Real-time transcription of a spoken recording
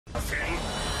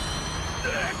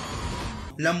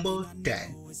Number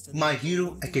 10. My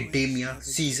Hero Academia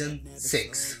Season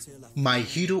 6. My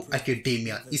Hero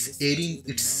Academia is airing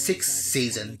its 6th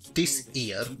season this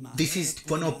year. This is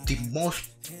one of the most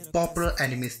popular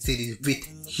anime series with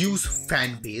huge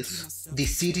fan base. The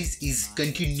series is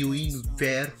continuing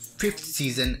where 5th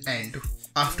season ends.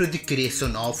 After the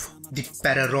creation of the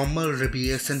Paranormal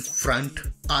Rebellion Front,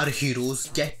 our heroes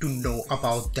get to know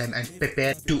about them and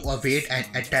prepare to evade an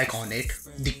attack on it.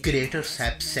 The creators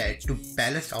have said to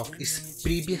balance out its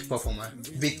previous performance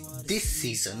with this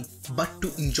season, but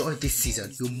to enjoy this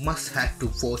season, you must have to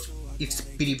watch its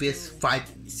previous 5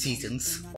 seasons.